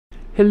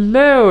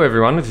Hello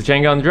everyone, it's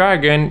Jengon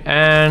Dragon,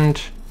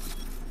 and...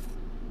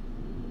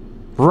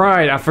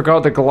 Right, I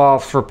forgot the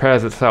glass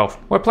repairs itself.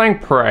 We're playing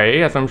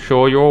Prey, as I'm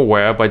sure you're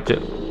aware by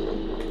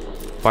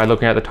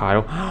looking at the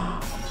title.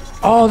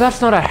 Oh, that's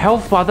not a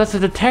health bar, that's a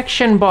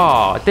detection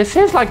bar! This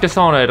is like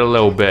Dishonored a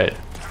little bit.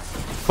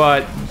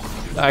 But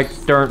I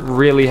don't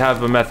really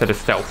have a method of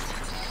stealth.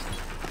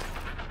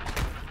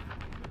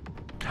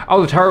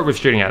 Oh, the turret was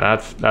shooting at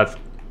that's...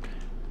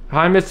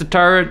 Hi, Mr.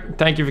 Turret,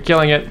 thank you for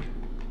killing it.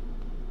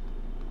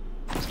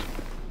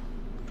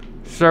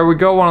 So we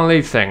got one of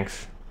these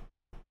things.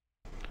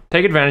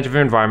 Take advantage of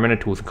your environment and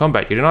tools in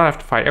combat. You do not have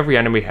to fight every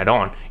enemy head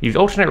on. Use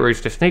alternate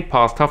routes to sneak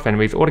past tough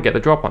enemies or to get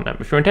the drop on them.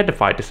 If you intend to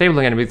fight,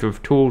 disabling enemies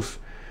with tools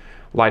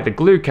like the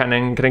glue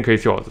cannon can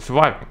increase your odds of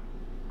surviving.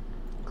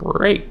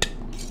 Great.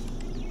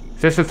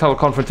 This is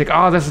teleconferencing.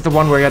 Ah, this is the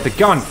one where you had the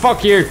gun.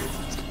 Fuck you!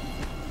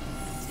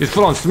 Just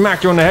full on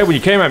smacked you on the head when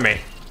you came at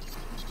me.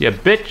 You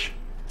bitch.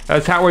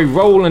 That's how we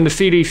roll in the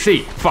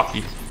CDC. Fuck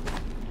you.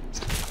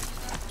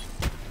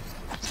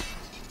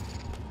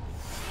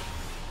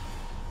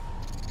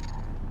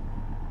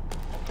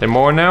 There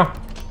more now?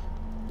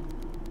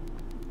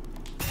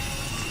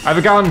 I have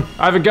a gun!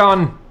 I have a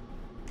gun!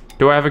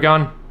 Do I have a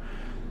gun?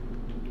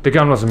 The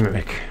gun was a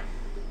mimic.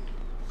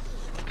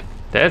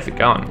 There's the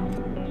gun.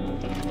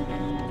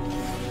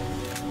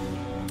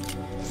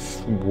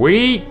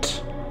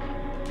 Sweet!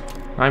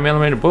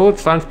 9mm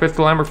bullets, silenced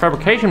pistol, ammo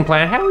fabrication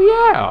plant. Hell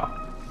yeah!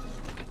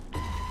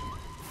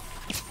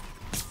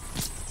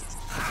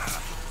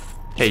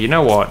 Hey, you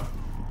know what?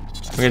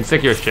 I'm getting sick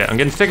of your shit. I'm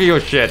getting sick of your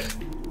shit.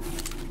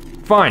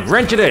 Fine,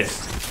 wrench it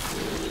is!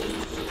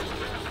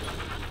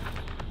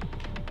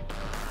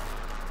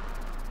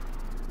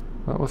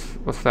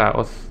 What's that?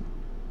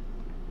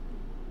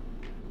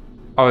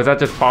 Oh, is that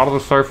just part of the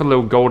sofa,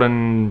 little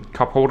golden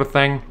cup holder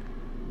thing?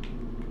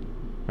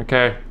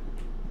 Okay.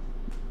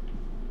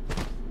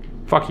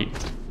 Fuck you.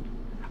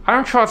 I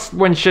don't trust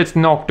when shit's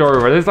knocked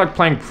over. This is like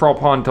playing prop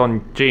hunt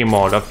on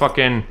Gmod. A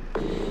fucking...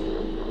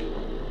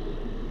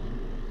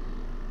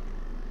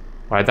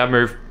 Why'd that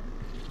move?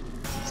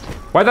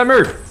 Why'd that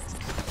move?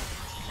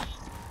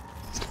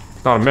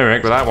 It's not a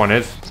mimic, but that one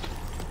is.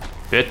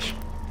 Bitch.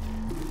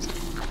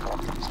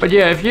 But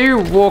yeah, if you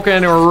walk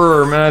into a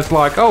room and it's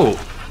like, oh,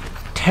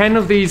 10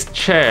 of these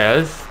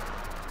chairs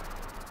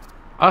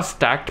are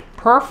stacked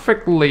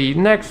perfectly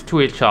next to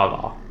each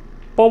other,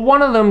 but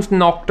one of them's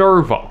knocked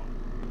over.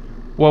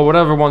 Well,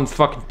 whatever one's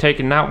fucking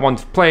taking that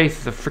one's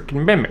place is a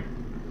freaking mimic.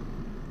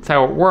 That's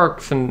how it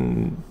works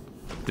in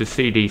the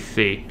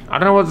CDC. I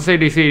don't know what the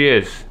CDC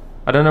is.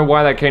 I don't know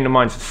why that came to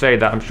mind to say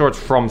that. I'm sure it's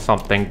from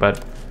something,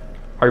 but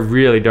I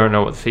really don't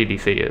know what the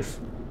CDC is.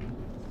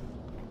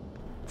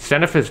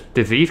 Center for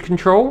Disease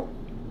Control?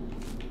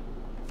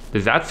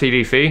 Is that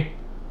CDC?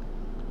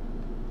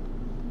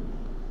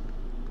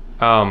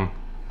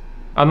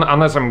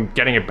 Unless I'm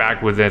getting it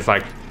backwards, it's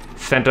like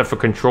Center for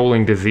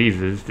Controlling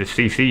Diseases, the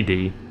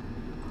CCD.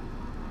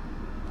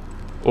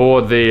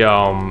 Or the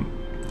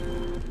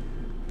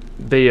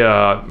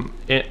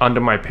Under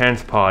My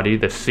Pants Party,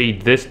 the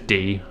This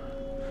D.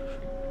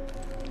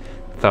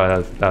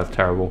 Sorry, that was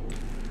terrible.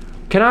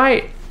 Can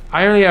I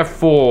only have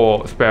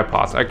 4 spare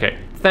parts. Okay,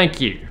 thank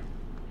you.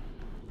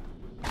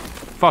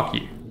 Fuck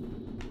you.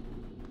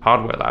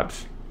 Hardware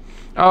labs.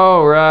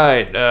 Oh,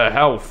 right,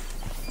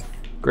 health.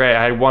 Great,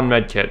 I had 1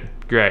 med kit.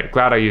 Great,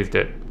 glad I used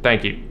it.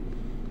 Thank you.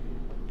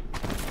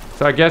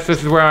 So I guess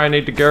this is where I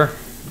need to go.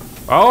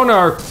 Oh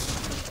no!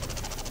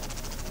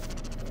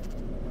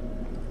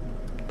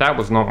 That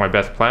was not my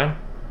best plan.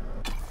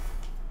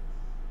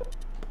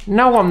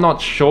 No, I'm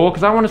not sure,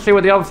 because I want to see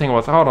what the other thing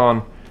was. Hold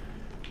on.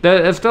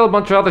 There's still a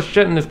bunch of other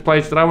shit in this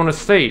place that I want to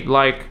see,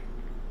 like...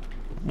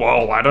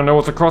 Well, I don't know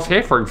what's across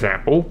here, for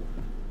example.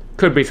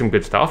 Could be some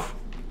good stuff.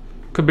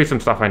 Could be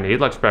some stuff I need,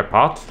 like spare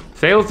parts.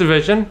 Sales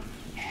division.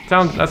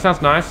 That sounds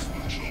nice.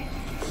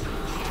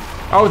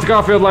 Oh, it's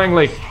Garfield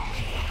Langley.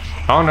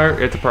 Oh no,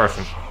 it's a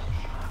person.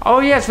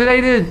 Oh yeah, so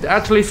they did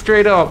actually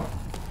straight up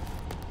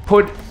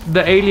put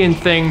the alien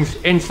things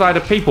inside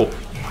of people.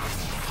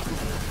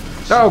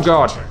 Oh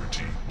god.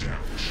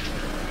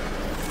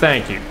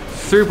 Thank you.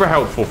 Super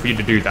helpful for you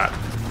to do that.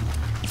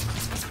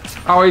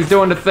 Oh, he's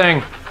doing the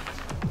thing.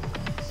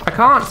 I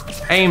can't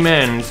aim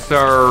in,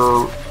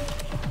 so...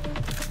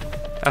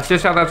 That's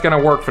just how that's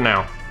gonna work for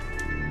now.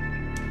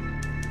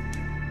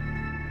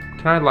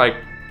 Can I, like...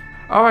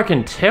 Oh, I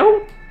can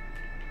tilt?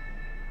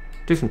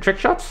 Do some trick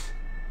shots?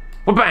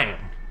 Well, bang!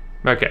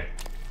 Okay.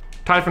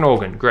 Typhon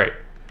organ, great.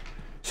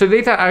 So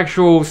these are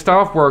actual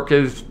staff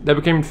workers that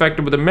became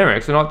infected with the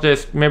mimics. They're not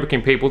just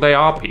mimicking people, they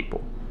are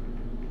people.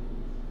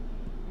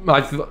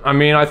 I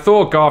mean, I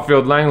thought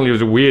Garfield Langley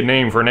was a weird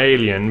name for an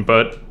alien,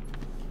 but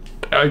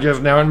I guess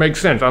now it makes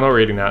sense. I'm not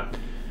reading that.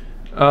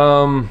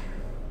 How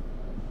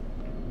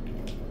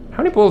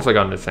many bullets I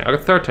got in this thing? I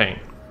got 13.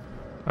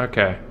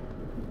 Okay.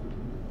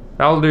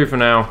 That'll do for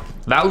now.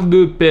 That'll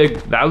do, pig.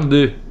 That'll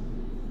do.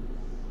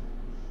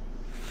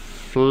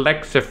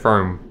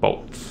 Flexiform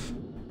bolts.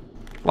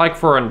 Like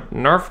for a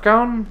Nerf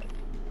gun?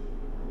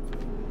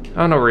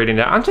 I'm not reading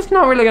that. I'm just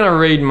not really gonna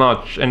read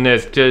much in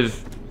this,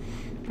 just...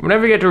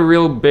 Whenever you get to a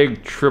real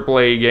big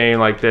AAA game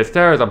like this,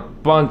 there is a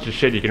bunch of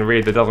shit you can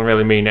read that doesn't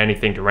really mean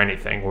anything to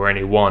anything, or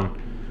anyone.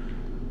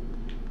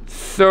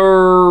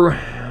 So...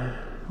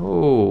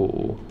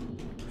 Oh...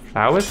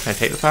 Flowers? Can I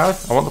take the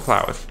flowers? I want the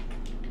flowers.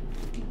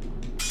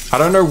 I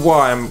don't know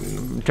why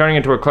I'm turning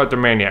into a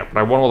kleptomaniac, but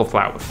I want all the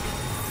flowers.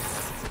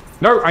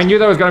 No, I knew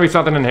there was gonna be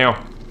something in here.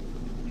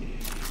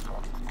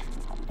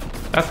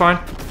 That's fine.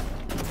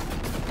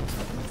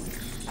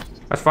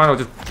 That's fine, I'll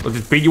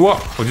just beat you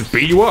up. I'll just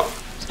beat you up.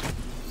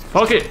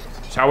 Fuck it.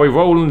 That's how we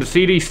roll in the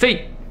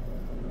CDC.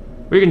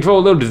 We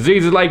control little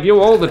diseases like you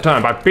all the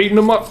time by beating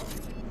them up.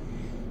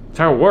 That's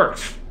how it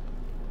works.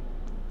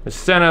 The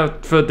Center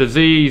for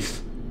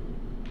Disease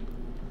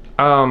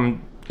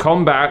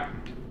Combat,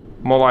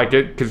 more like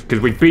it, because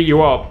we beat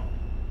you up.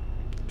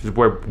 Because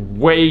we're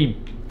way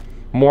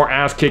more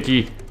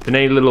ass-kicky than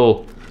any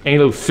little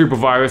super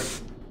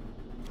virus.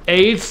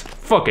 AIDS?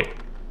 Fuck it.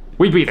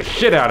 We beat the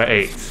shit out of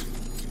AIDS.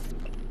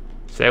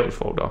 Sales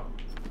folder.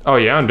 Oh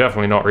yeah, I'm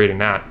definitely not reading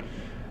that.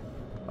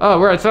 Oh,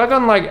 right, so I've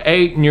done like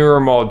 8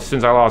 neuromods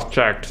since I last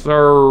checked,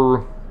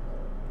 so...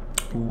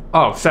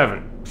 Oh,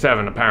 7.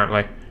 7,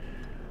 apparently.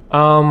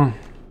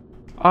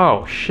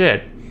 Oh,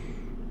 shit.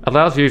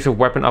 Allows use of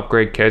weapon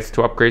upgrade kits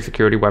to upgrade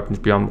security weapons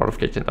beyond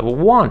modification level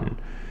 1.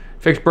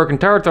 Fix broken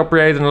turrets,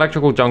 upgrades, and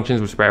electrical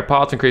junctions with spare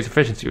parts, increase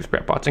efficiency with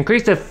spare parts.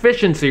 Increased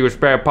efficiency with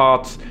spare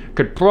parts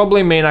could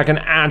probably mean I can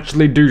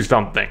actually do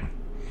something.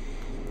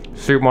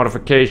 Suit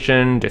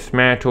modification,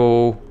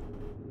 dismantle...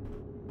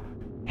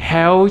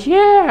 Hell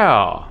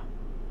yeah!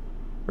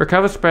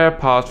 Recover spare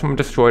parts from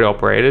destroyed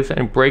operators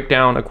and break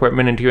down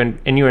equipment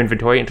in your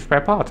inventory into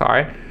spare parts,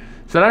 alright?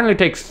 So that only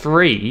takes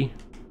 3.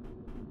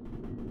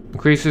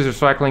 Increases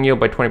recycling yield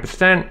by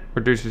 20%,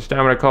 reduces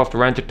stamina cost to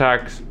range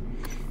attacks.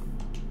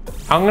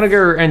 I'm gonna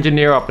go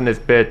engineer up in this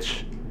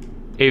bitch,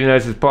 even though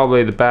this is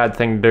probably the bad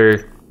thing to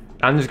do.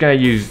 I'm just gonna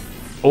use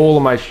all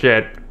of my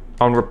shit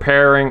on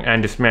repairing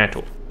and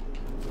dismantle.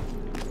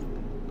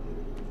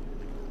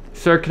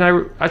 So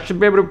I should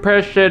be able to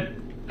repair shit,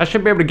 I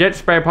should be able to get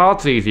spare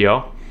parts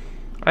easier.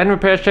 I can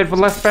repair shit for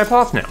less spare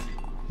parts now,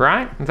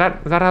 right? Is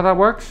that how that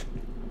works?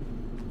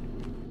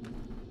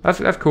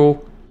 That's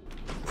cool.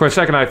 For a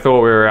second I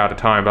thought we were out of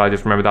time, but I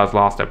just remembered that was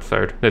last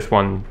episode. This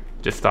one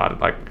just started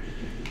like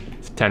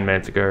 10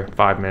 minutes ago,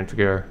 5 minutes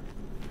ago.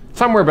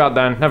 Somewhere about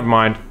then, never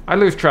mind. I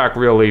lose track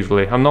real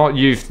easily. I'm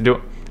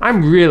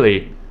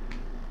really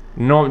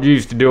not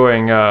used to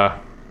doing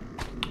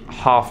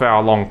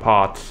half-hour long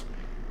parts.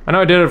 I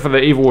know I did it for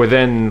the Evil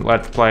Within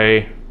Let's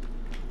Play,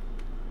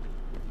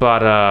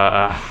 but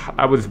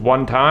I was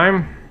one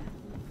time.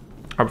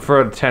 I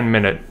prefer the 10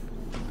 minute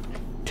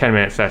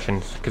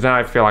sessions, because then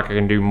I feel like I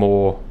can do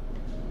more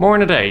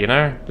in a day, you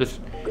know? Just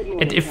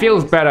it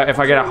feels better if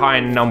I get a high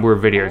number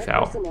of videos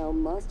out. Personnel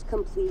must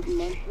complete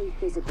monthly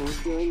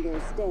physicals during their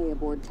stay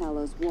aboard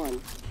Talos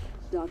 1.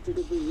 Dr.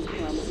 DeVries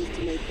promises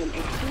to make them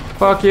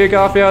Fuck you,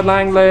 Garfield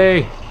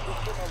Langley!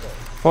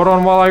 Hold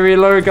on while I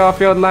reload,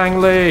 Garfield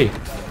Langley!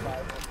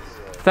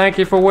 Thank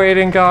you for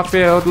waiting,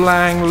 Garfield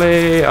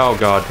Langley! Oh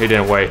god, he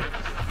didn't wait.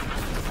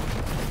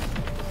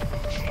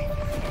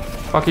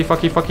 Fucky,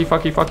 fucky, fucky,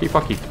 fucky, fucky,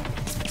 fucky.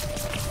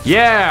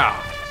 Yeah!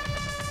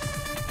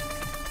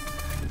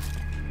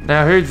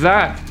 Now who's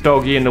that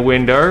doggy in the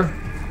window?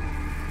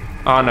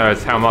 Oh no,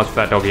 it's how much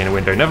that doggy in the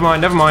window. Never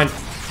mind, never mind.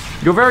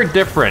 You're very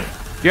different.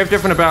 You have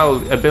different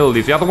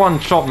abilities. The other one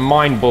shot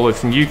mine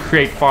bullets and you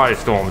create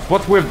firestorms.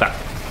 What's with that?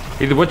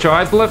 Either Witch or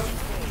Eyes Lift?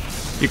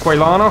 You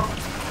Quailana?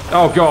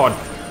 Oh god.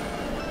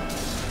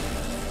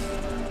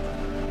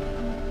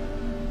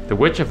 The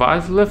Witch of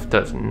Islip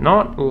does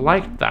not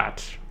like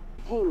that.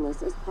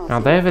 Now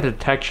they have a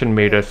detection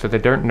meter, so they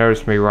don't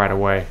notice me right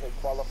away.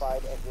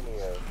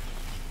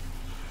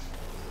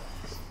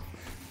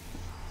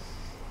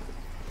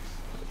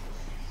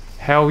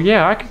 Hell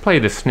yeah, I can play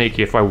this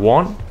sneaky if I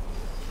want.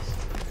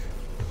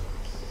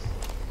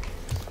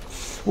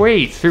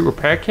 Sweet, suit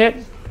repair kit?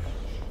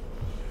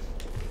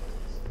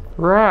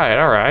 Right,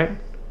 alright.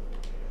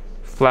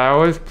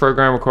 Flowers,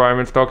 program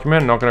requirements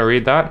document, not gonna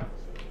read that.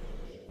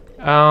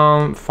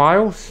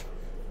 Files?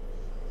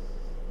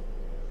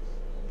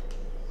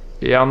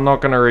 Yeah, I'm not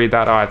gonna read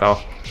that either.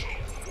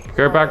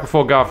 Go back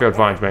before Garfield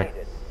finds me.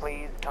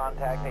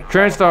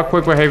 Transtar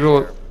quick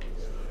behavioral...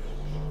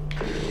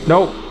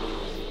 Nope.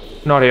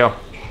 Not here.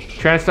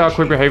 Transtar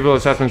quick behavioral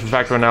assessments for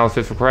factor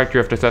analysis for correct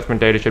drift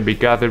assessment data should be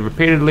gathered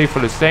repeatedly for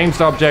the same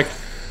subject.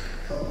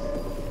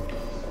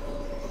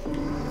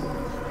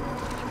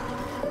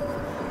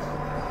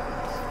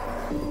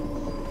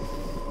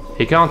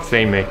 He can't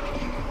see me.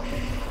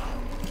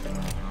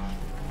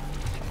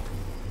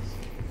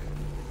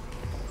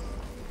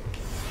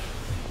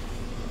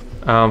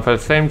 For the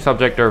same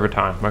subject over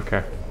time,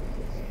 okay.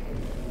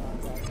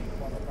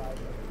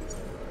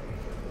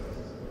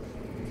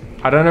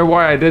 I don't know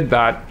why I did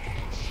that.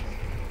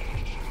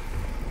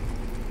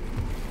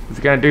 Is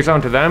it gonna do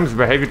something to them? Is the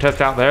behavior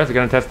test out there? Is it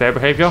gonna test their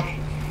behavior?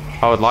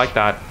 I would like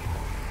that.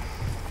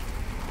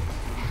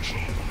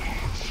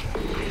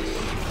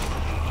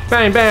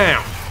 Bang,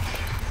 bam.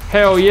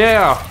 Hell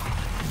yeah.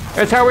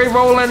 That's how we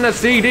roll in the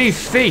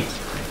CDC.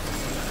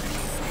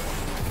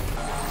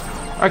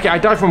 Okay, I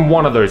died from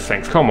one of those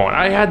things. Come on,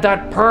 I had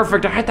that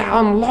perfect. I had that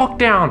on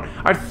lockdown.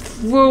 I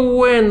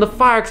threw in the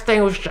fire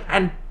extinguisher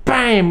and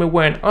bam, it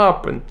went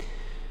up and...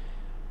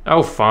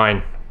 Oh,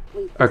 fine.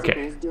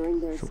 Okay,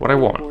 so what I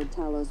want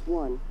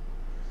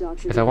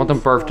is I want them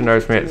both to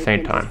notice me at the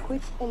same time.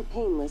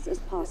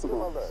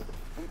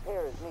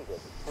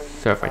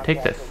 So if I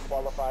take this...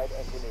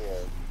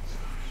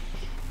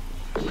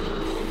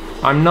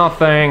 I'm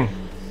nothing.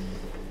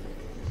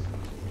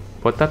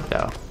 Put that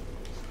there.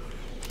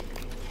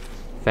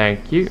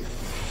 Thank you.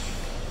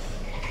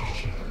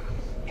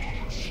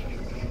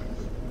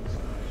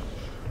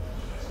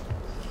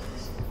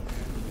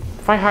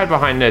 If I hide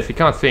behind this, he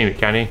can't see me,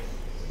 can he?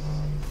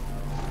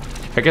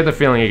 I get the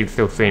feeling he can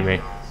still see me.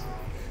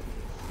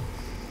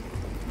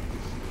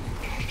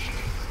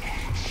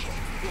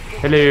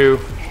 Hello.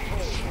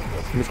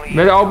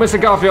 Oh,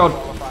 Mr. Garfield.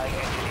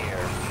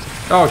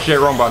 Oh shit,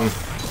 wrong button.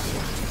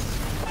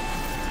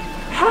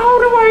 How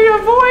do I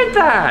avoid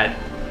that?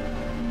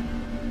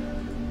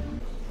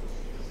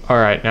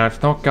 Alright, now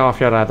it's not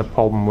Garfield I had the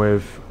problem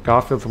with.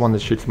 Garfield's the one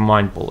that shoots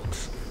mind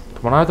bullets.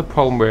 The one I have the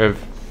problem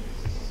with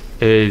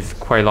is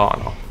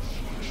Quailana.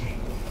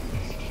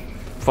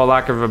 For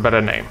lack of a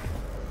better name.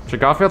 So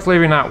Garfield's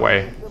leaving that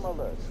way.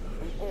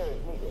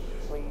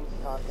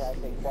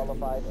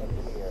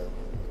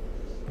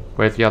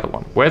 Where's the other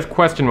one? Where's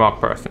question mark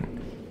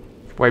person?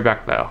 It's way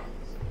back there.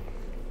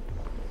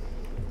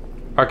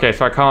 Okay,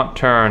 so I can't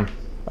turn.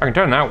 I can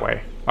turn that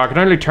way. I can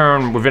only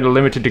turn within a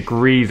limited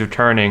degrees of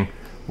turning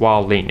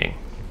while leaning.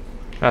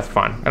 That's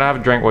fine. I'm gonna have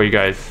a drink while you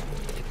guys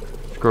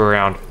screw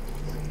around.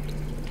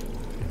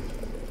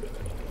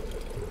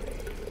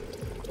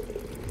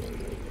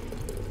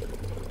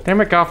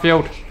 Damn it,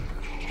 Garfield.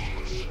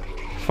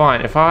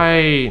 Fine, if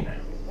I...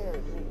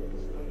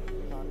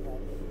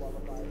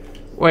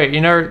 Wait,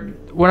 you know,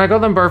 when I got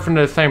them both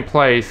into the same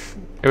place,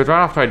 it was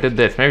right after I did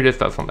this. Maybe this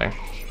does something.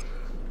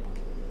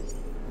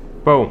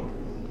 Boom.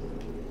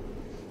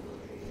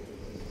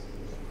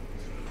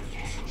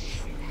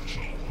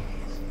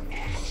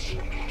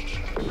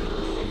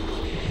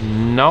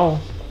 No.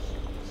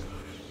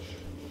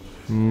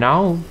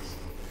 No.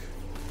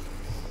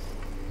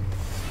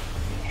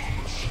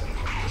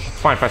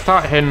 Fine, if I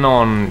start hitting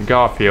on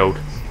Garfield,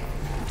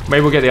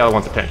 maybe we'll get the other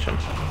one's attention.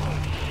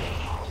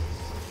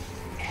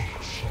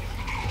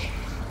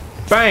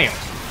 Bam!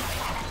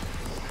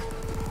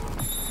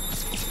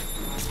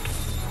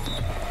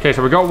 Okay,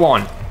 so we got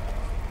one.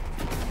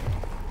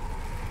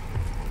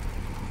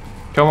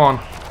 Come on.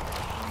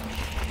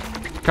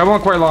 Come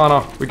on,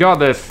 Quailana. We got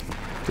this.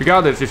 We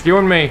got this. It's you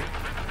and me.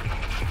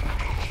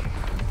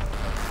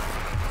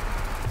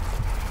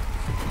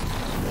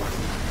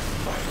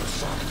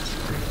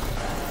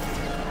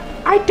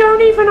 I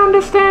don't even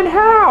understand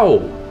how.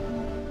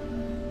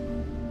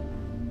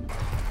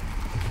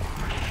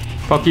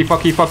 Fuck you,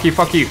 fuck you, fuck you,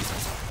 fuck you.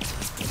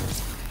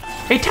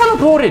 He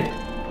teleported!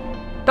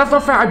 That's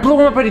not fair. I blew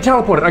him up and he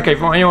teleported. Okay,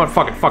 fine. You know what?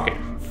 Fuck it, fuck it.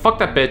 Fuck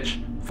that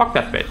bitch. Fuck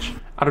that bitch.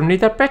 I don't need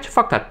that bitch.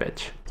 Fuck that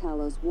bitch.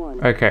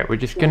 Okay, we're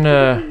just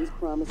gonna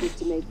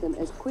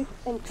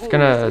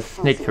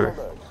sneak through.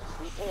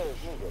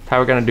 That's how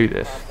we're gonna do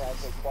this.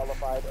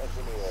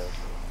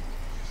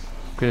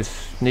 Gonna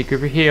sneak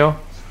over here.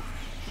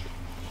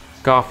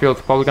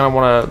 Garfield's probably gonna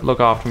want to look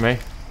after me.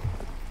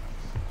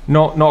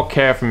 Not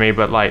care for me,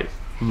 but like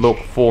look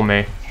for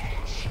me.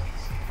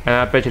 And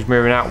that bitch is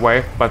moving that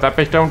way, but if that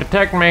bitch don't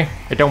detect me,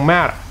 it don't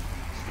matter.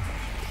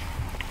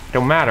 It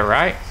don't matter,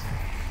 right?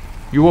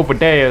 You over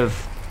there's.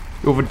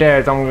 Over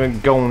there's, I'm gonna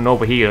go on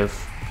over here's.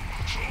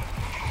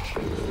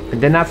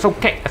 And then that's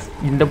okay.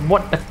 You know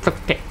what? That's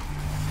okay.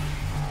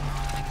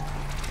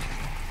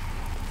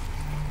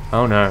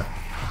 Oh no.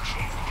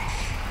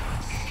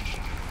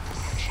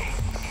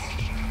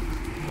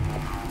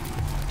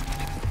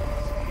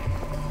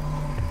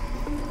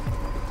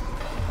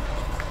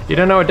 You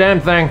don't know a damn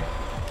thing.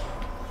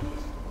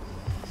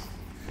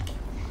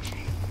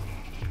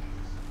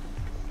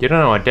 You don't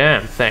know a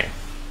damn thing.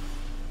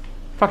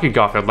 Fuck you,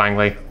 Garfield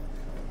Langley.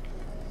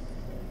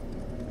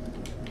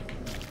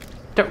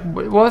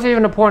 What was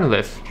even the point of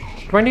this?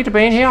 Do I need to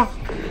be in here?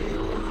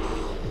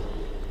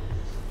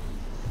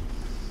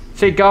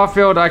 See,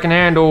 Garfield I can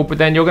handle, but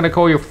then you're gonna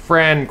call your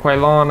friend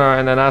Quailana,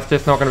 and then that's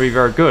just not gonna be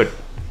very good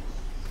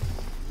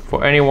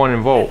for anyone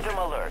involved. System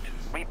alert.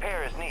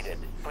 Repairs needed.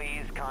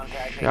 Please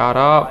contact a Shut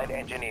up. qualified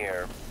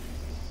engineer.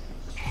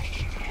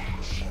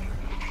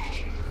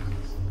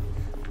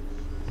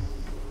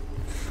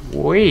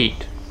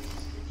 Sweet.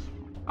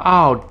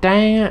 Oh,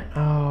 dang it.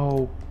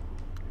 Oh.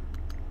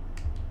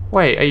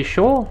 Wait, are you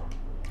sure?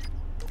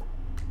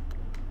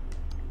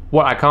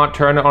 What, I can't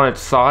turn it on its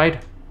side?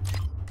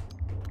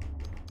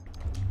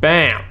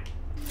 Bam!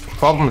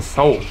 Problem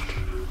solved.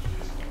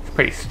 It's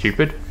pretty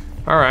stupid.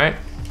 Alright.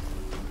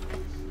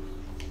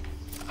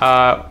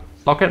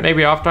 Lock it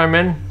maybe after I'm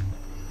in?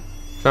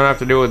 So I don't have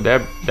to deal with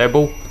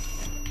Debble.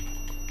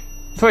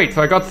 Sweet,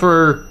 so I got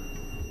through...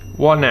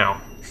 What now?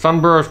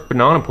 Sunburst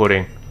banana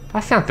pudding.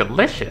 That sounds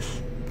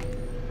delicious.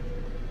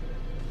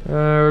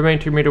 Remain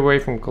 2 meters away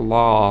from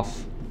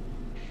glass.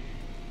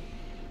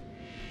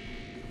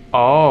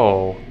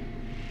 Oh.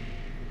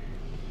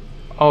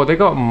 Oh, they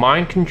got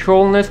mind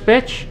control in this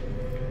bitch?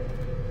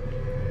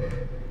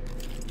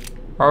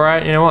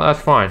 Alright, you know what?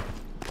 That's fine.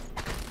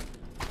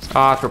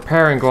 Ah, it's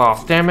repairing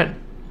glass, damn it.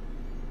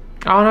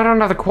 Oh, and I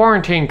don't have the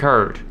quarantine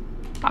code.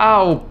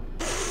 Oh,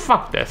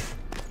 fuck this.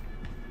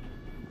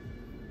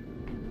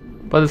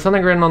 But there's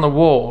something written on the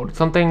wall.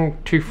 Something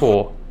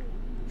 24.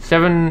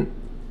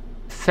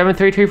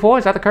 7324,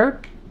 is that the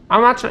code?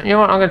 I'm actually, you know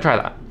what, I'm gonna try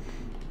that.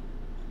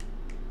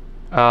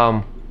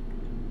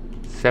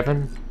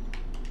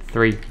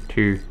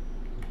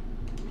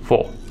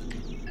 7324.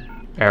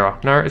 Error.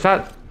 No, is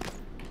that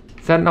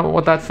not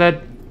what that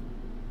said?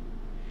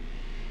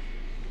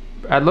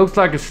 It looks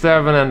like a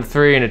 7 and a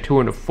 3 and a 2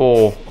 and a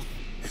 4.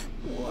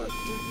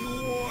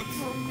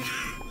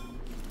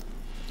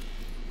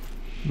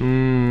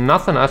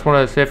 Nothing. I just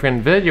wanted to see if I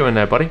can video in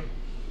there, buddy.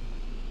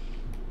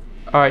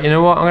 Alright, you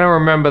know what? I'm gonna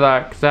remember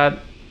that because that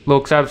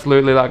looks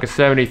absolutely like a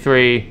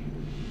 73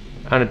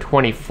 and a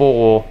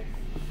 24.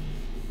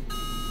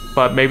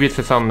 But maybe it's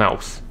for something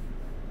else.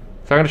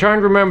 So I'm gonna try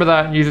and remember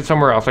that and use it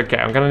somewhere else. Okay,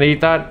 I'm gonna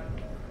need that.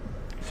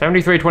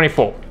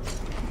 7324.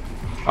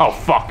 Oh,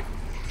 fuck.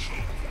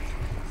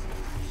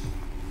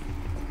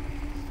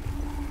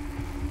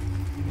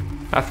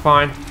 That's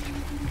fine.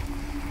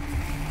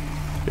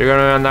 You're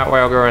gonna run that way,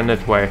 I'll go around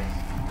this way.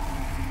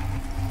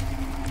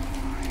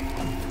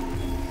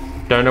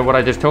 Don't know what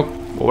I just took,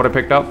 or what I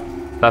picked up.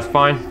 That's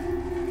fine.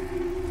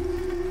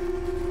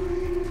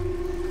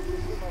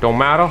 Don't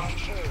matter.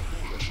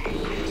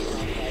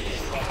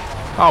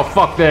 Oh,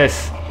 fuck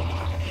this.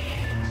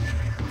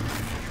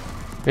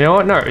 You know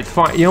what? No, it's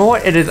fine. You know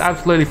what? It is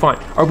absolutely fine.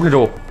 Open the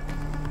door.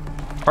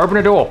 Open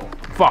the door.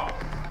 Fuck.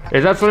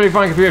 It's absolutely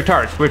fine because we have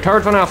turrets. We have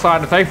turrets on our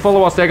side. If they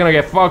follow us, they're gonna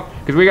get fucked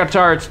because we got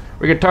turrets.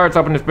 We got turrets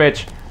up in this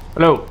bitch.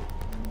 Hello.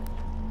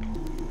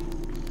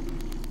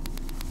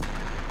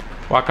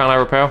 Why can't I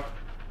repel?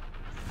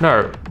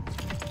 No.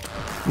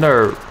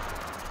 No.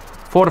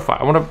 Fortify.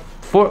 I want to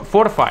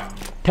fortify.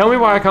 Tell me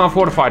why I can't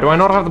fortify. Do I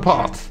not have the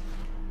parts?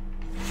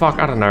 Fuck,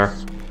 I don't know.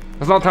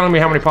 It's not telling me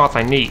how many parts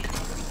I need.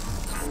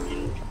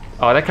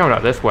 Oh, they're coming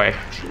up this way.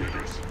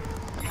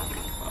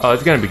 Oh,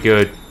 it's gonna be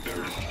good.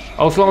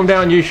 I'll slow them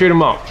down, you shoot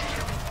them up.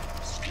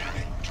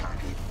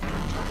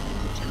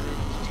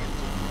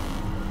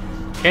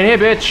 In here,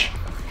 bitch.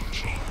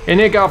 In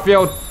here,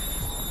 Garfield.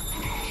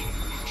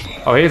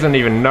 Oh, he doesn't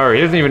even know.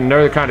 He doesn't even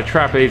know the kind of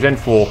trap that he's in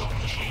for.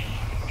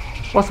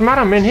 What's the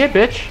matter? I'm in here,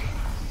 bitch.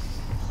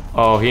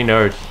 Oh, he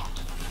knows.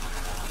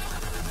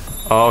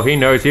 Oh, he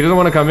knows. He doesn't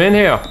want to come in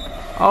here.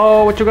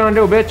 Oh, what you gonna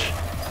do, bitch?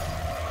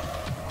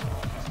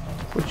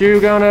 What you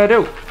gonna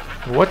do?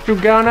 What you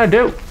gonna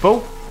do,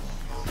 fool?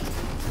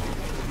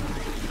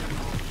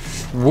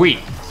 Sweet.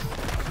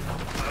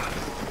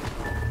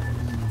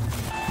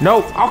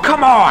 No. Oh,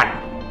 come on.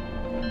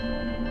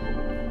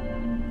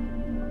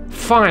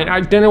 Fine, I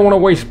didn't want to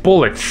waste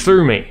bullets.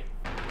 Sue me.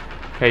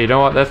 Okay, you know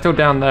what? They're still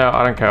down there.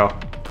 I don't care.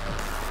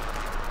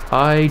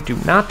 I do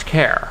not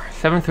care.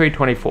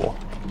 7324.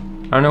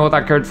 I don't know what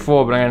that code's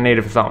for, but I'm gonna need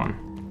it for something.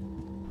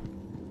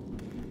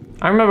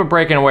 I remember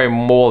breaking away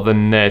more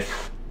than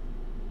this.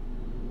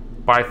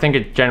 But I think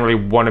it generally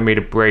wanted me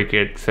to break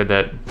it so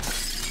that...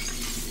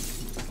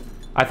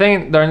 I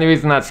think the only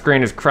reason that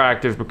screen is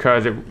cracked is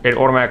because it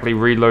automatically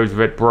reloads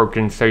with it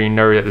broken, so you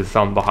know that there's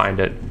something behind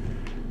it.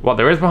 What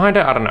there is behind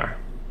it? I don't know.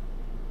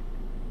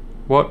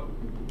 What?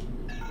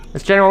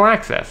 It's general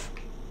access.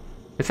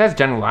 It says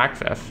general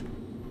access.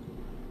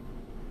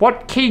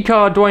 What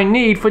keycard do I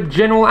need for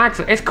general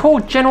access? It's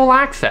called general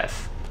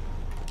access.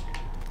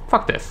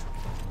 Fuck this.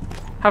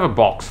 Have a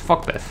box.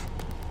 Fuck this.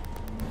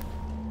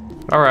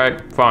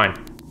 Alright, fine.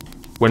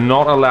 We're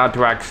not allowed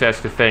to access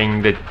the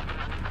thing that's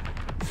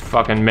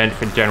fucking meant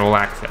for general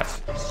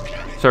access.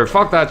 So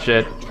fuck that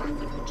shit.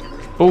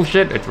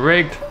 Bullshit, it's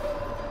rigged.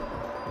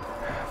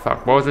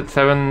 Fuck, what was it?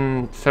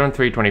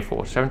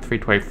 7324.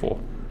 7324.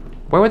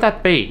 Where would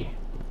that be?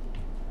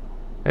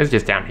 It's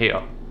just down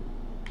here.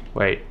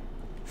 Wait.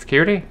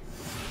 Security?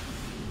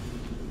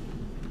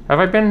 Have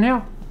I been in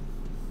here?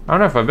 I don't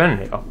know if I've been in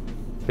here.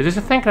 Is this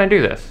a thing? Can I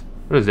do this?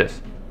 What is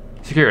this?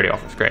 Security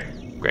office.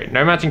 Great. Great.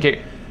 No matching key.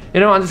 You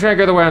know, I'm just gonna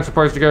go the way I'm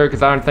supposed to go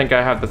because I don't think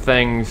I have the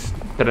things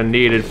that are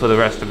needed for the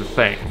rest of the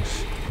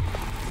things.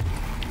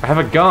 I have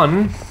a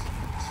gun.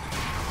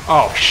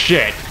 Oh,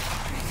 shit.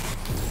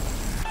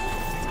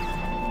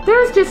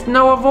 There's just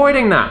no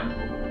avoiding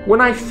that. When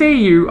I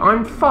see you,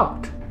 I'm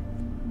fucked.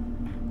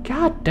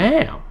 God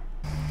damn.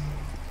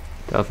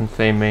 Doesn't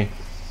see me.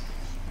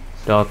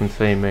 Doesn't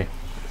see me.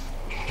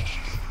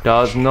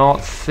 Does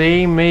not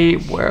see me.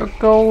 We're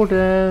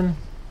golden.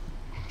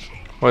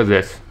 What is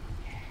this?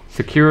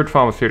 Secured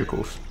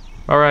pharmaceuticals.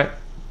 Alright.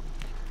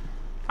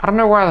 I don't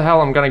know where the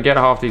hell I'm gonna get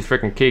half these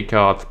freaking key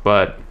cards,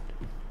 but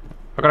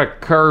I got a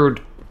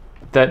code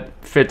that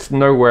fits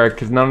nowhere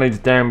because none of these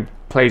damn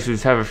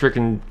places have a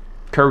freaking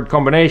code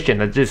combination.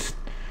 They're just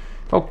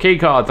all key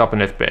cards up in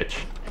this bitch.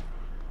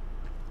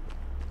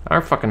 I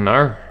don't fucking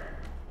know.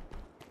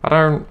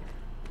 I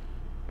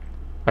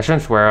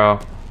shouldn't swear. I'm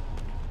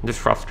just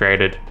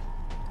frustrated.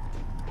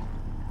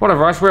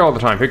 Whatever, I swear all the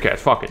time. Who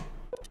cares? Fuck it.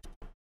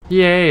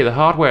 Yay, the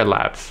hardware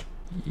labs.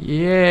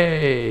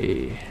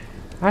 Yay.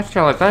 That's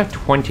jealous. I have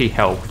 20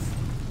 health.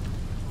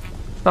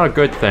 It's not a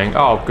good thing.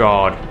 Oh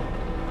god.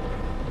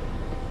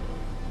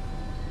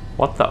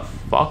 What the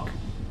fuck?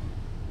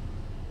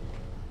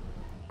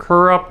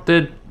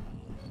 Corrupted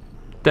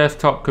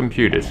desktop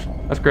computers.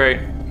 That's great.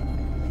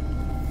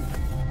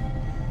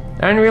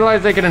 I didn't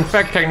realize they could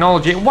infect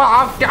technology.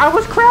 Wow, I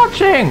was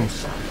crouching!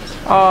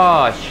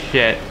 Oh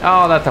shit.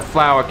 Oh, that's a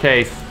flower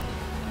case.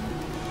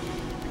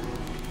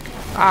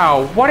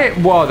 Ow, what it?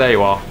 Whoa, there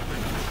you are.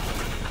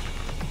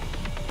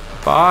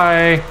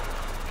 Bye.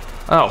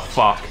 Oh,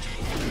 fuck.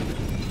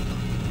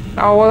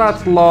 Oh, well,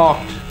 that's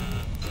locked.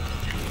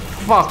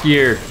 Fuck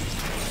you.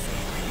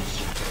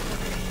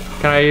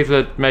 Can I use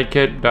a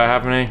medkit? Do I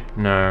have any?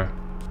 No.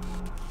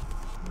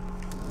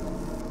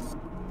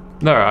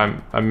 No,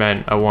 I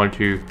meant I want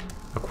to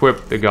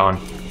equip the gun.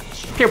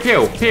 Pew,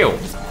 pew, pew.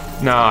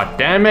 Nah,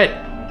 damn it.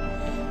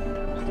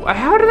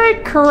 How do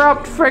they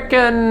corrupt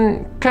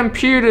frickin'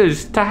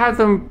 computers to have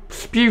them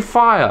spew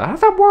fire? How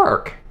does that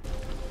work?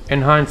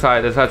 In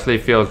hindsight, this actually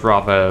feels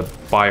rather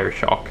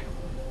Bioshock.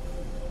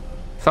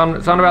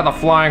 Something about the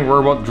flying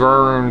robot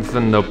drones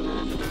and the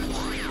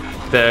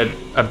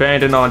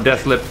abandoned on a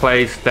desolate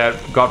place that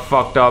got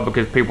fucked up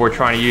because people were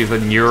trying to use the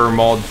newer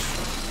mods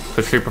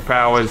for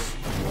superpowers.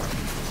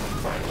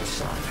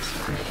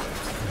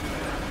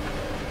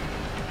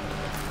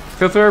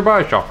 Feels very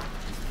Bioshock,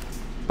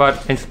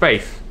 but in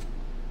space.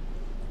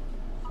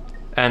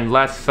 And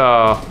less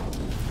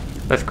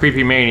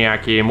creepy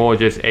maniac-y and more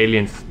just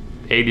alien,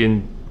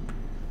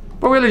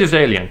 but really just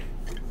alien.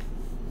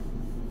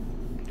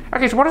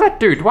 Okay, so what does that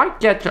do? Do I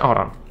get, hold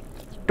on.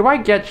 Do I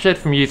get shit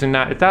from using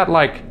that? Is that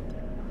like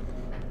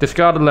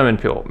discarded lemon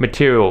peel,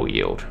 material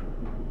yield?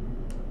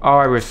 Oh,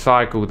 I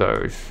recycle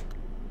those.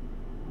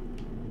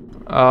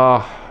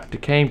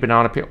 Decaying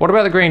banana peel. What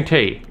about the green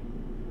tea?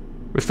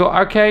 We're still,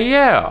 okay,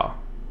 yeah.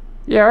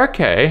 Yeah,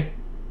 okay.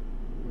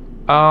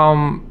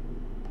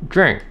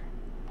 Drink.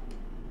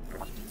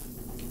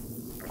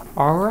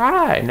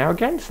 Alright, now we're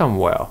getting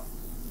somewhere.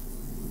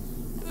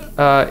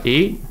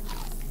 Eat.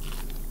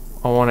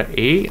 I wanna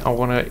eat. I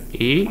wanna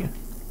eat.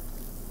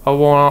 I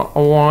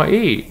wanna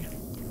eat.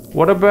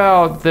 What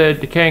about the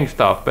decaying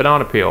stuff?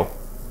 Banana peel.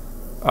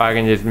 I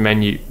can just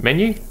menu?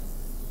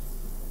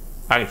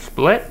 I can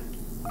split?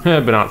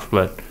 Banana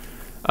split.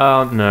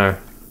 No.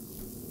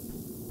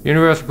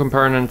 Universal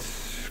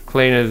components,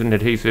 cleaners and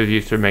adhesives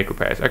used to make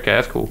repairs. Okay,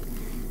 that's cool.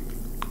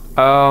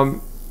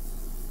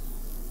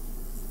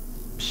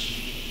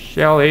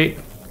 Shall eat.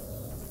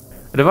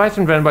 A device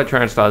invented by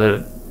TranStar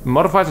that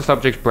modifies the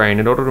subject's brain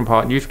in order to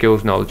impart new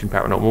skills, knowledge, and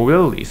paranormal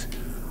abilities.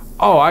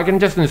 Oh, I can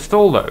just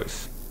install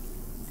those.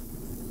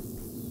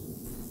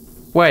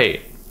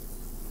 Wait.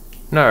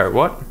 No,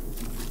 what?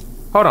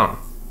 Hold on.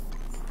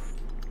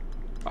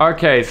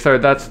 Okay, so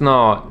that's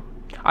not...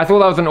 I thought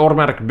that was an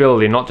automatic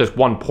ability, not just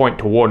one point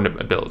toward an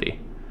ability.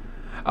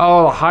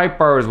 Oh,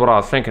 hyper is what I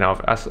was thinking of.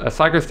 A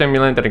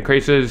psychostimulant that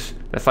increases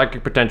the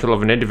psychic potential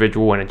of an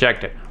individual when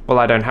injected. Well,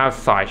 I don't have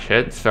psi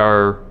shit,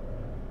 so...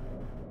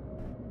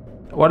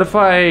 What if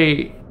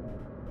I...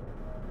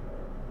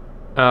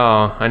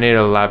 Oh, I need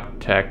a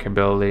lab tech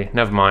ability.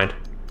 Never mind.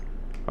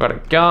 I got a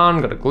gun,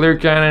 got a glue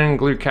cannon,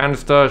 glue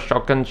canister,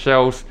 shotgun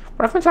shells.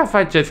 What happens if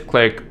I just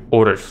click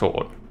auto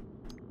sword?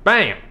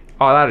 Bam!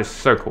 Oh, that is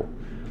so cool.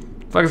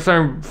 It's like the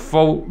same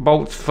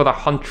bolts for the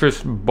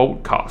Huntress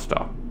bolt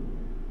caster.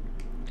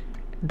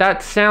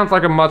 That sounds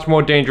like a much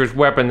more dangerous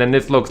weapon than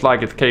this looks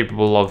like it's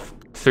capable of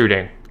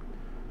suiting.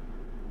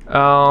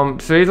 So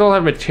these all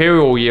have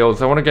material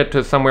yields. I want to get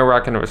to somewhere where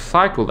I can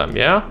recycle them,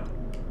 yeah?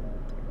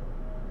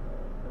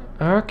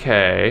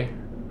 Okay.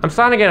 I'm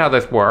starting to get how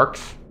this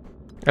works.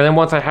 And then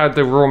once I have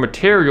the raw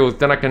materials,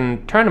 then I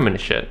can turn them into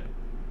shit.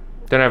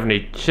 Don't have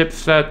any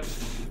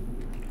chipsets.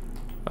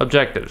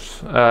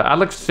 Objectives.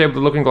 Alex disabled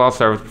the looking glass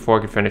service before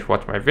I could finish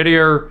watching my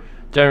video.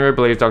 Generally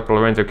believes Dr.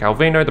 Lorenzo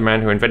Calvino, the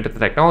man who invented the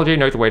technology,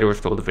 knows a way to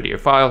restore the video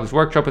file. His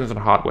workshop is in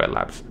the hardware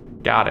labs.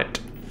 Got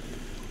it.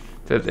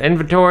 Says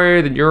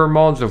inventory, the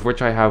neuromods, of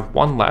which I have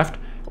one left.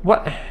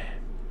 What?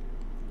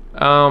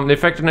 The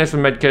effectiveness of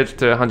medkits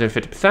to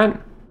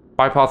 150%.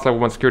 Bypass level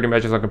 1 security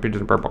measures on computers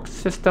and bird box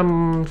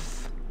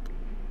systems.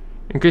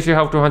 Increase your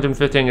health to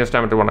 115, your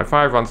stamina to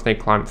 105. Run, sneak,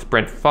 climb,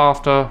 sprint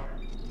faster.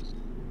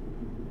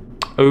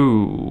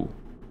 Ooh.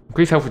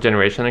 Increase health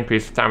regeneration,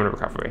 increase stamina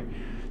recovery.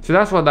 So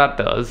that's what that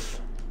does.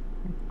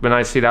 When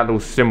I see that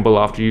little symbol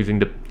after using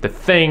the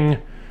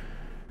thing.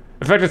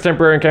 Effect is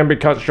temporary and can be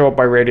cut short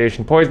by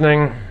radiation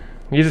poisoning.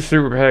 Use a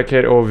suit repair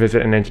kit or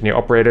visit an engineer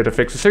operator to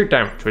fix the suit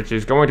damage, which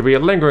is going to be a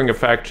lingering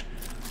effect,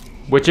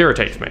 which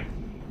irritates me.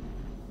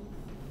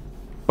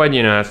 But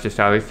you know, that's just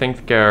how these things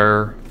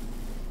go.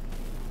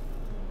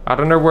 I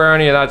don't know where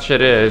any of that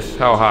shit is.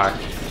 Oh, hi.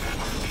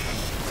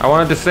 I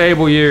want to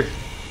disable you.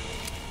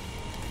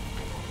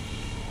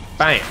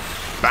 Bam.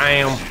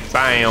 Bam.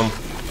 Bam.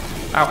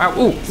 Ow, ow,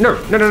 ooh, no,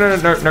 no, no, no,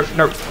 no, no,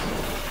 no.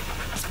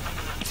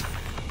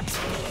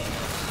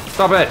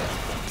 Stop it.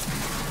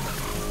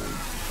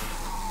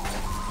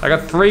 I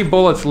got 3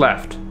 bullets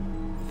left.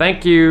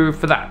 Thank you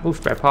for that. Oh,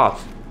 spare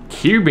parts.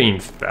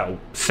 Q-beam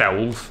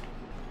cells.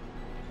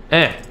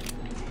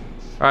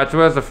 Alright, so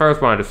where's the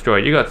first one I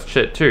destroyed? You got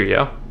shit too,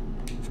 yeah?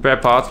 Spare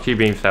parts,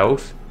 Q-beam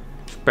cells.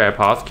 Spare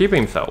parts,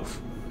 Q-beam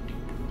cells.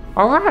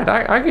 Alright,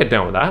 I get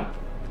down with that.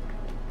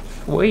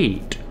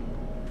 Sweet.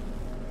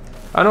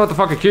 I know what the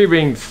fuck a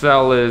Q-beam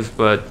cell is,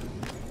 but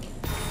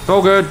it's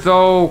all good,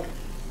 so...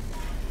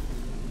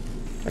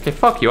 Okay,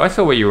 fuck you, I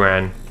saw where you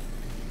ran.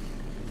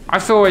 I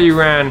saw where you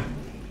ran.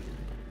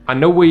 I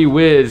know where you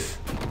is.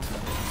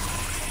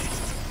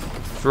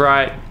 That's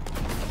right.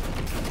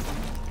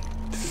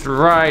 That's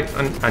right,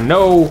 I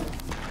know.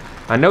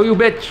 I know you,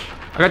 bitch.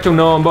 I got your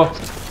number.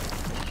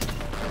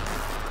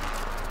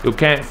 You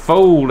can't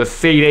fool the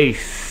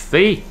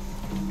CDC,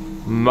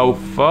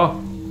 mofa.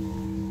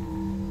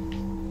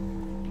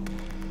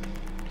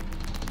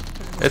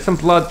 There's some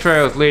blood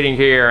trails leading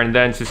here and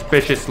then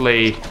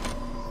suspiciously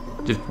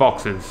just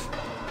boxes.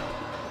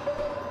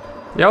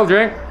 Yeah, I'll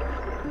drink.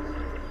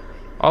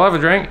 I'll have a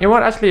drink. You know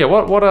what, actually, yeah,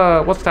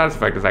 what status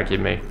effect does that give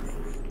me?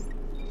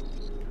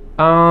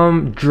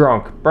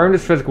 Drunk.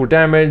 Bonus physical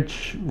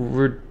damage,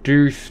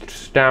 reduced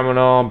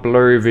stamina,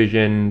 blurry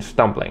vision,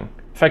 stumbling.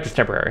 Effect is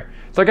temporary.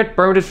 So I get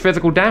bonus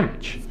physical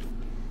damage.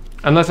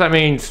 Unless that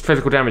means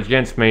physical damage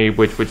against me,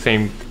 which would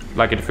seem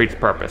like it defeats the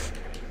purpose.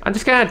 I'm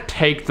just gonna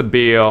take the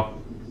beer.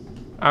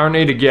 I don't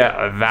need to get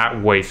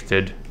that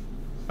wasted.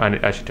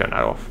 I should turn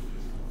that off.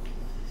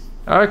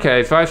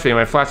 Okay, so I see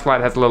my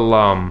flashlight has a little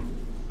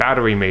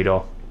battery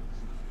meter.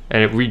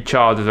 And it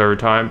recharges over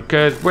time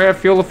because we're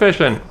fuel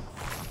efficient.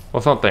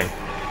 Or something.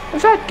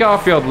 Is that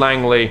Garfield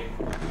Langley?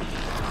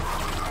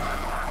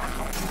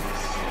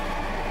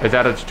 Is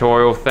that a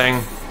tutorial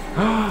thing?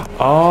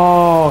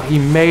 Oh, he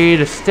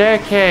made a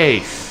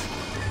staircase.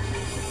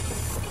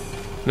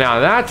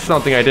 Now that's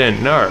something I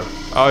didn't know.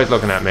 Oh, he's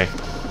looking at me.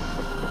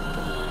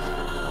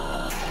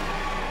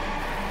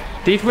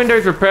 These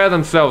windows repair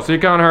themselves, so you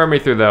can't hurt me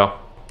through there.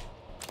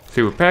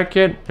 See repair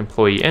kit,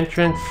 employee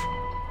entrance.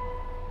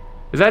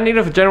 Is that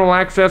needed for general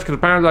access? Because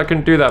apparently I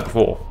couldn't do that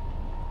before.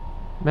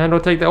 Man,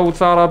 don't take the old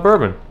soda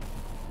bourbon.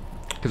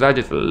 Because I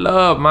just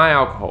love my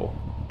alcohol.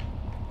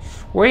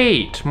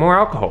 Sweet, more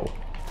alcohol.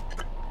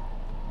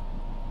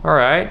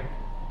 Alright.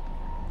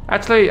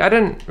 Actually, I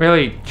didn't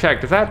really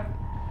check. Does that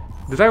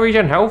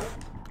regen health?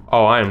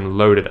 Oh, I am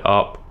loaded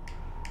up.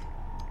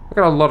 I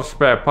got a lot of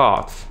spare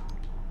parts.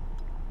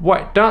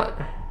 What, do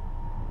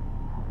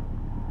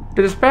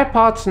the spare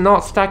parts not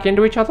stack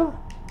into each other?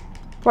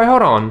 Wait,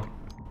 hold on.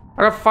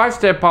 I got 5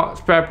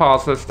 spare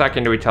parts that stack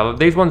into each other.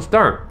 These ones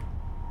don't.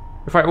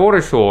 If I auto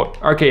sort,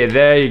 okay,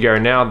 there you go.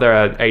 Now there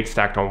are 8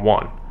 stacked on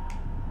 1.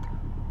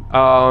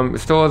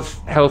 Restores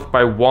health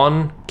by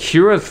 1.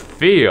 Cures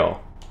fear.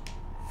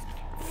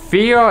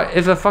 Fear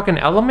is a fucking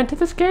element to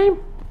this game?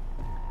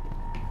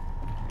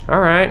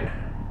 Alright.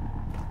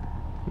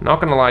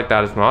 Not gonna like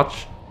that as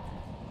much.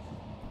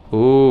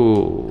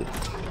 Ooh.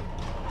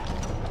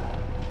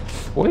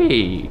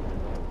 Sweet.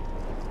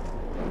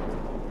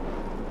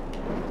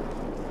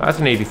 That's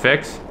an easy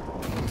fix.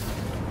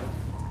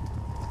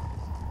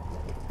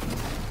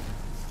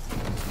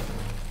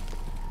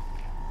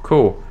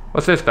 Cool.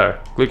 What's this though?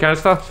 Glue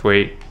canister?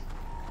 Sweet.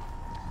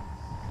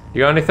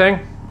 You got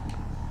anything?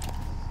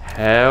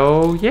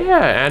 Hell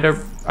yeah, and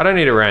I don't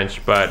need a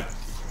wrench, but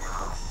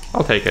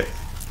I'll take it.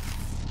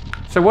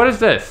 So what is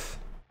this?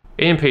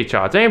 EMP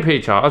charge.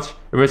 EMP charge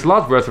emits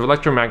large bursts of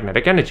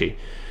electromagnetic energy.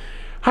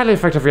 Highly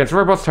effective against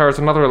robots, terrorists,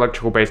 and other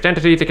electrical-based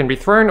entities. It can be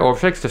thrown or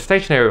fixed to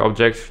stationary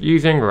objects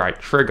using right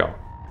trigger.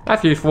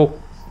 That's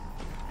useful.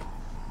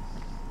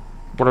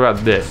 What about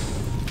this?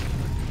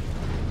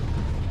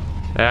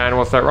 And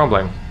what's that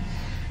rumbling?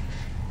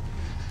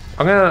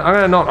 I'm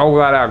gonna knock all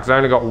that out because I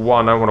only got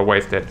 1. I don't want to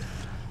waste it.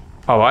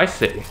 Oh, I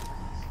see.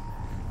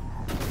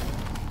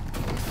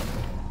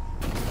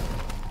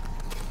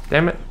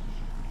 Damn it.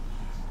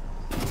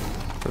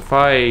 If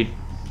I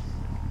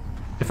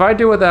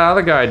do what that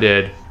other guy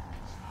did.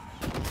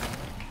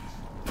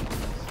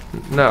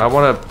 No, I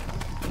want to.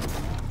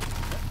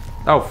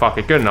 Oh, fuck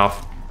it. Good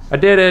enough. I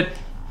did it.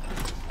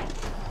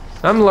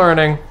 I'm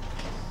learning.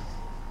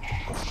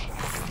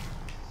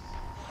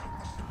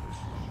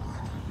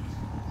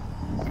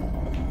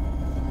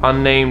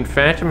 Unnamed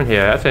phantom in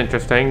here. That's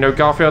interesting. No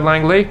Garfield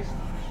Langley?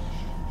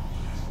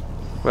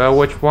 Well,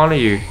 which one are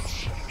you?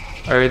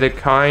 Are you the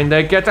kind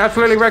that gets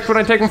absolutely wrecked when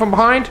I take them from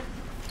behind?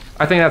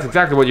 I think that's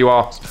exactly what you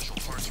are.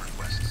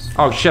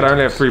 Oh shit, I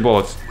only have 3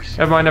 bullets.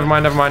 Never mind, never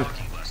mind, never mind.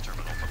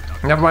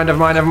 Never mind, never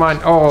mind, never mind.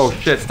 Oh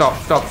shit, stop,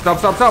 stop, stop,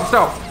 stop, stop,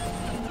 stop!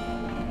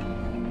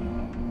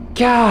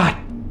 God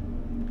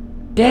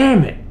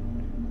damn it.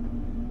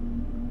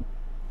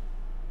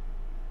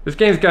 This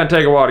game's gonna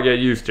take a while to get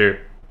used to.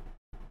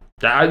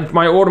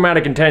 My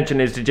automatic intention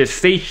is to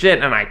just see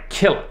shit and I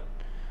kill it.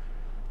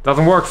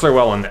 Doesn't work so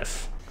well in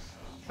this.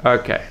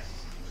 Okay.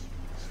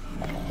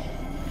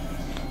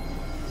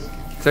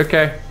 It's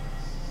okay.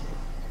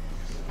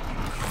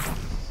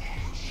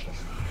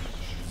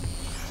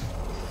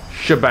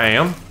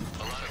 Shabam.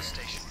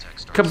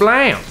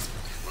 Kablam.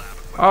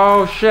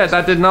 Oh shit,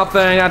 that did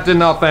nothing, that did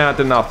nothing, that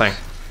did nothing.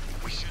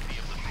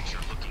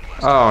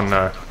 Oh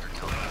no.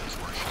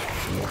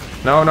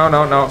 No, no,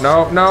 no, no,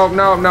 no, no,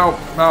 no, no,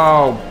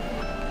 no.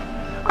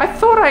 I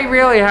thought I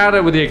really had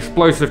it with the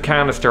explosive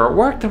canister. It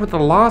worked with the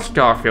last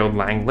Garfield,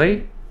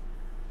 Langley.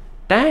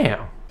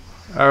 Damn.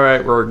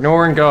 Alright, we're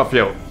ignoring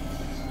Garfield.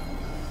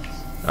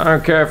 I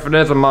don't care if it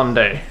is a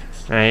Monday.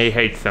 He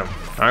hates them.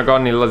 I don't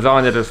got any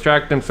lasagna to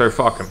distract him, so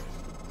fuck him.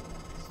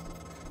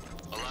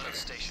 A lot of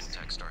station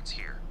tech starts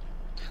here.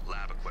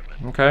 Lab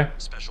equipment. Okay.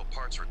 Special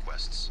parts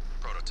requests.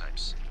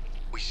 Prototypes.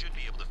 We should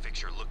be able to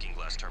fix your looking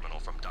glass terminal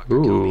from Dr.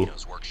 Ooh.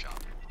 Calvino's workshop.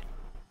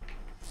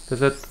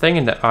 There's a thing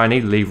in there. Oh, I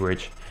need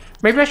leverage.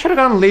 Maybe I should have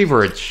gone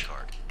leverage.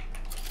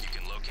 You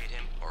can locate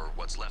him, or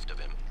what's left of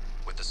him,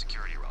 with the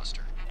security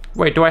roster.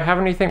 Wait, do I have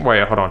anything?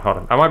 Wait, hold on, hold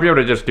on. I might be able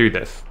to just do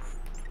this.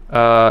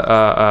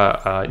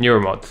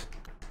 Neuromods.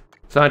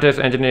 Scientist,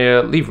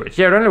 engineer, leverage.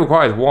 Yeah, it only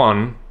requires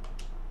one.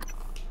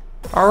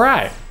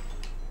 Alright.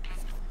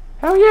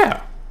 Hell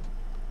yeah.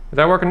 Is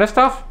that working this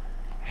stuff?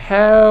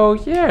 Hell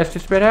yeah, it's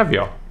just a bit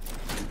heavier.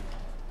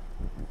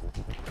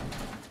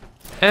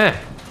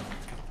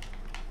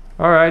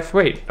 Alright,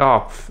 sweet.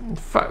 Oh,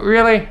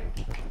 really?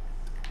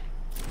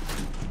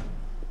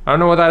 I don't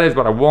know what that is,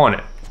 but I want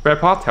it. Spare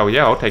parts? Hell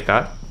yeah, I'll take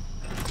that.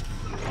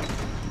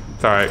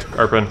 It's alright,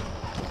 open.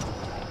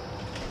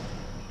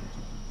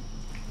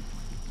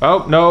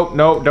 Oh, no,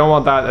 no, don't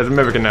want that. There's a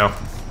Mimican now.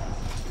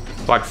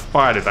 Like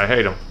spiders, I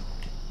hate them.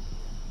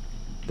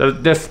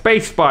 They're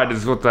space spiders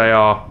is what they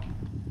are.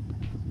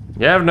 You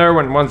never know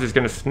when one's just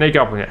gonna sneak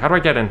up on you. How do I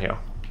get in here?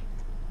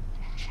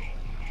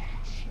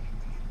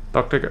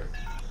 Doctor,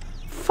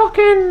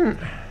 fucking...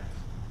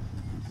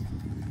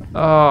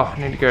 Oh, I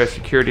need to go to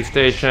security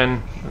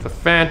station. There's a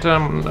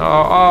phantom.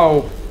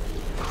 Oh, oh.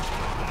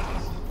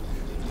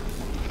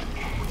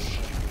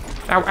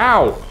 Ow,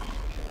 ow.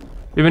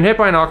 You've been hit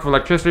by an arc of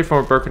electricity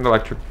from a broken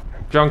electric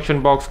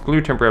junction box.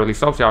 Glue temporarily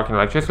stops the arc in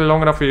electricity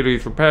long enough for you to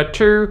use repair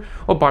to,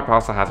 or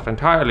bypass the hazard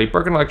entirely.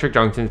 Broken electric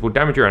junctions will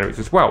damage your enemies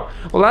as well.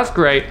 Well, that's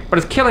great, but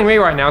it's killing me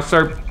right now,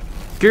 so...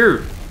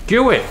 Goo.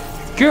 Goo it.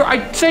 Goo.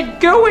 I said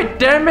goo it,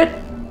 damn it.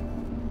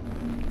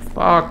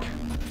 Fuck.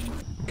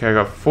 Okay, I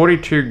got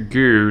 42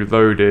 goo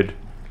loaded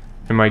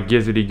in my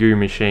gizzity goo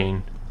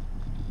machine.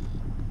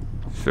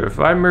 So if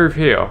I move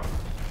here...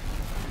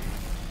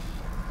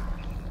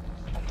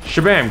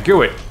 Shabam,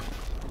 goo it.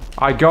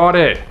 I got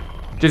it.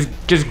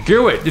 Just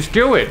goo it. Just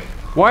goo it.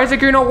 Why is the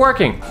goo not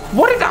working?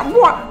 What is that?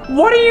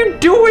 What are you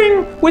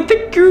doing with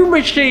the goo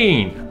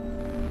machine?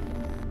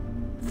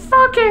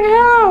 Fucking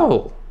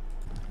hell.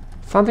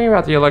 Something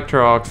about the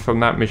electro arcs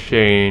from that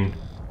machine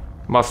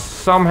must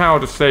somehow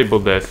disable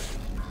this.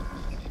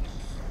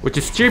 Which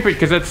is stupid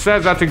because it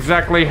says that's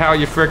exactly how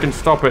you freaking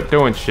stop it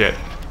doing shit.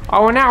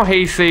 Oh, and now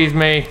he sees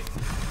me.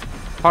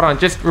 Hold on,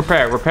 just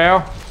repair.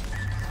 Repair?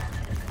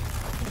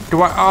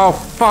 Do I? Oh,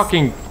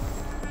 fucking.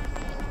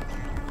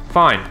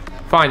 Fine.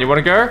 Fine, you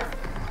wanna go?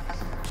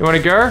 You wanna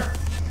go?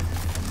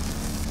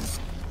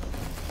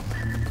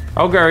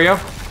 I'll go, you.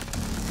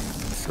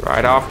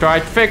 Right after I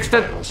fixed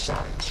it.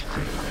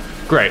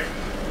 Great.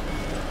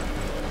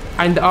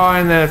 And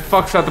then it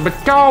fucks up the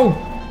but go!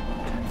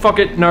 Fuck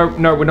it, no,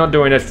 we're not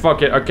doing this,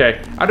 fuck it,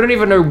 okay. I don't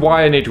even know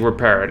why I need to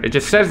repair it. It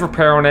just says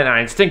repair on it and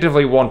I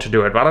instinctively want to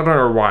do it, but I don't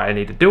know why I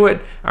need to do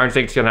it. I don't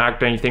think it's gonna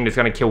act anything that's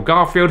gonna kill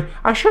Garfield.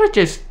 I should have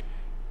just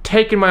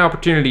taken my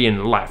opportunity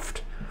and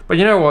left. But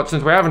you know what,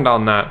 since we haven't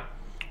done that,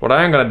 what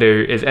I am gonna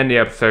do is end the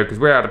episode because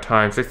we're out of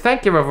time. So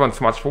thank you everyone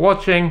so much for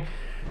watching.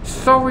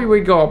 Sorry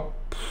we got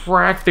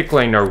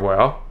practically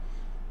nowhere.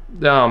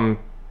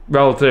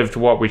 Relative to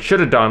what we should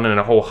have done in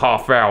a whole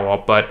half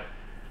hour, but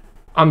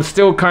I'm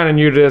still kind of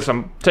new to this.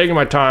 I'm taking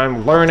my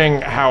time,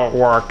 learning how it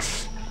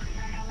works.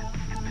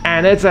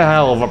 And it's a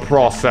hell of a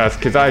process,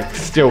 because I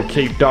still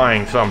keep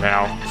dying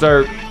somehow.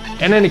 So,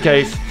 in any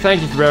case,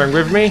 thank you for bearing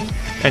with me,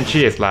 and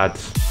cheers,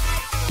 lads.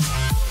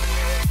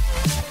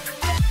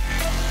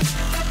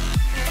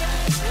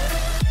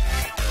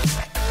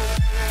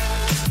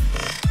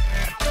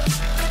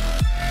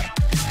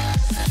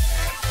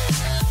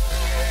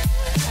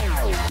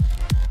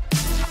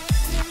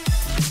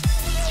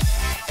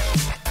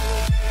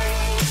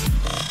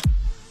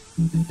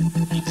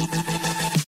 Thank you.